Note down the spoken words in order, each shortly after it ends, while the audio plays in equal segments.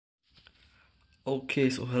Okay,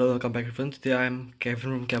 so hello, welcome back everyone. Today I'm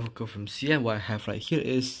Kevin from Kevin from C, and what I have right here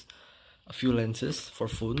is a few lenses for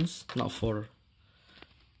phones, not for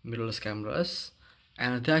mirrorless cameras.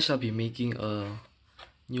 And today I shall be making a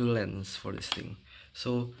new lens for this thing.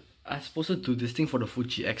 So I'm supposed to do this thing for the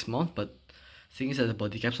Fuji X mount, but the thing is that the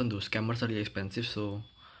body caps on those cameras are really expensive, so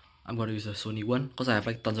I'm gonna use the Sony one because I have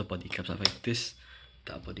like tons of body caps. I have like this,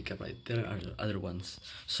 that body cap right there, are the other ones.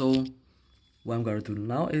 So what I'm gonna do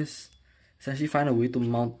now is essentially find a way to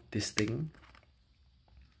mount this thing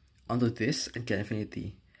onto this and get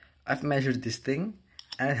infinity. I've measured this thing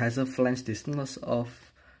and it has a flange distance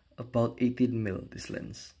of about 18 mil, this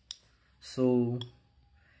lens. So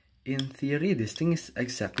in theory this thing is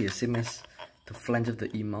exactly the same as the flange of the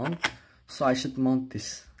E mount. So I should mount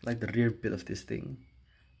this, like the rear bit of this thing,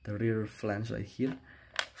 the rear flange right here,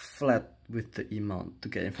 flat with the E mount to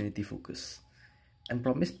get infinity focus. And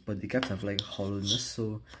problem is body caps have like hollowness,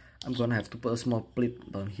 so I'm gonna have to put a small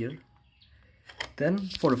plate down here. Then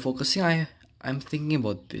for the focusing, I'm thinking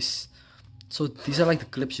about this. So these are like the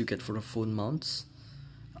clips you get for the phone mounts.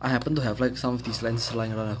 I happen to have like some of these lenses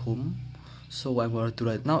lying around at home. So what I'm gonna do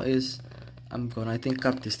right now is I'm gonna, I think,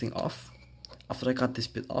 cut this thing off. After I cut this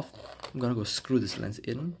bit off, I'm gonna go screw this lens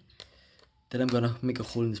in. Then I'm gonna make a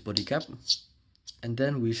hole in this body cap, and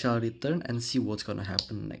then we shall return and see what's gonna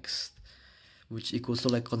happen next, which equals to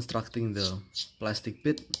like constructing the plastic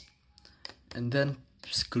bit and then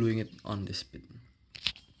just gluing it on this bit.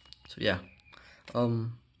 So yeah,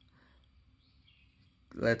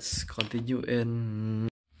 let's continue in.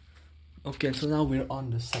 Okay, so now we're on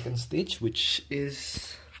the second stage, which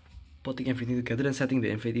is putting everything together and setting the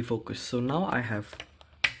infinity focus. So now I have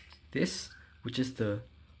this, which is the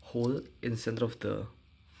hole in the center of the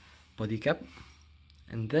body cap,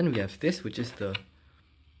 and then we have this, which is the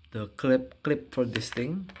clip for this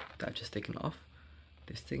thing that I've just taken off.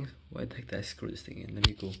 This thing, why the heck did I screw this thing in? Let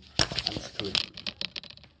me go unscrew it.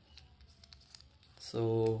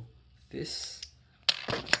 So this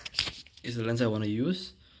is the lens I want to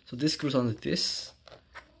use. So this screws onto this.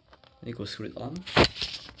 Let me go screw it on.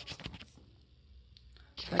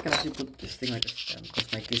 I can actually put this thing like a stand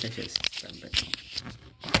because my case actually has a stand right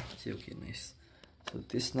now. See, okay, nice. So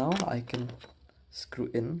this now I can screw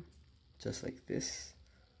in just like this.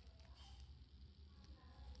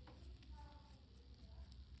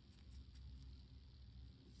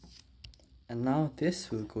 And now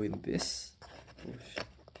this will go in this. Push.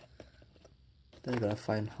 Then I'm gonna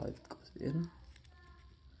find how it goes in.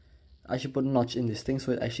 I should put a notch in this thing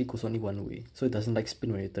so it actually goes only one way, so it doesn't like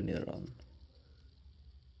spin when you turn it around.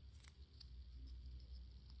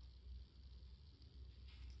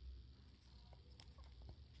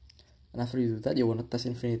 And after you do that, you want to test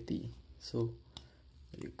infinity. So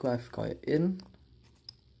there you go, I've got it in.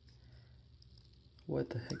 What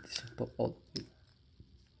the heck, this pop out?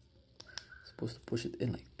 Supposed to push it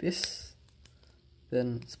in like this,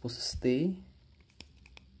 then it's supposed to stay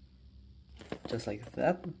just like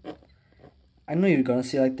that. I know you're gonna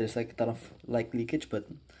see like there's like a ton of like leakage, but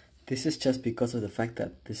this is just because of the fact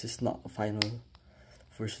that this is not a final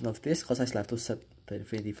version of this, because I still have to set the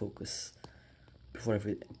infinity focus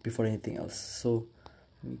before anything else. So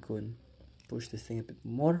let me go and push this thing a bit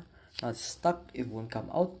more. Now it's stuck, it won't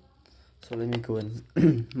come out. So let me go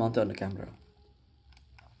and mount it on the camera.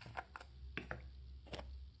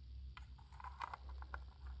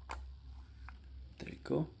 There you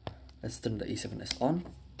go. Let's turn the A7S on.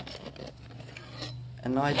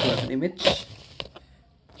 And now I do have an image.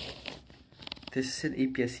 This is in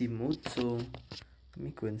APS-C mode, so let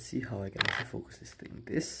me go and see how I can actually focus this thing.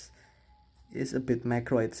 This is a bit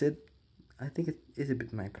macro, I'd say. I think it is a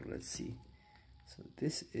bit macro, let's see. So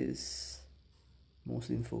this is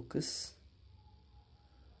mostly in focus.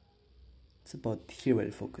 It's about here where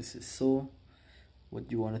it focuses. So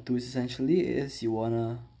what you want to do is essentially is you want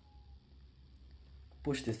to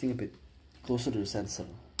push this thing a bit closer to the sensor,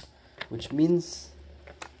 which means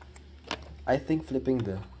I think flipping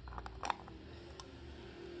the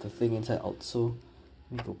thing inside out. So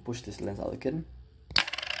let me go push this lens out again,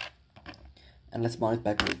 and let's mount it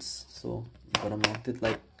backwards. So I'm gonna mount it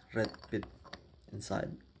like red bit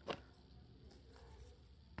inside.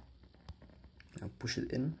 Now push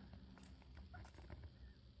it in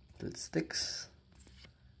till it sticks.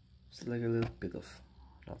 It's like a little bit of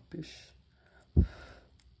rubbish. There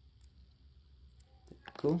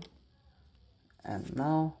you go. And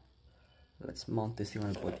now let's mount this thing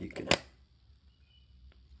on the body again.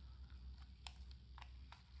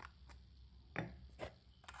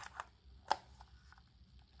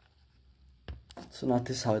 So now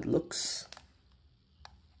this is how it looks.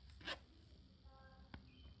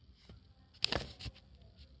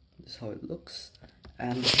 This is how it looks.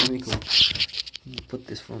 And let me go put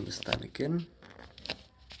this phone this time again,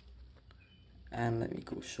 and let me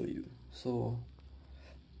go show you. So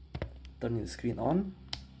turning the screen on,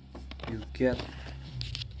 you get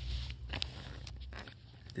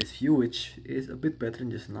this view, which is a bit better than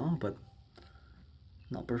just now, but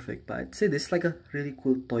not perfect. But I'd say this is like a really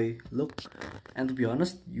cool toy look, and to be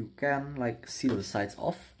honest, you can like seal the sides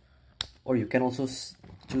off, or you can also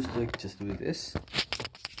choose to like just do this.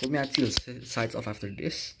 For me, I'd seal the sides off after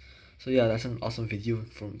this. So yeah, that's an awesome video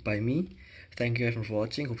by me. Thank you everyone for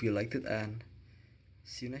watching. Hope you liked it, and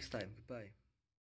see you next time. Goodbye.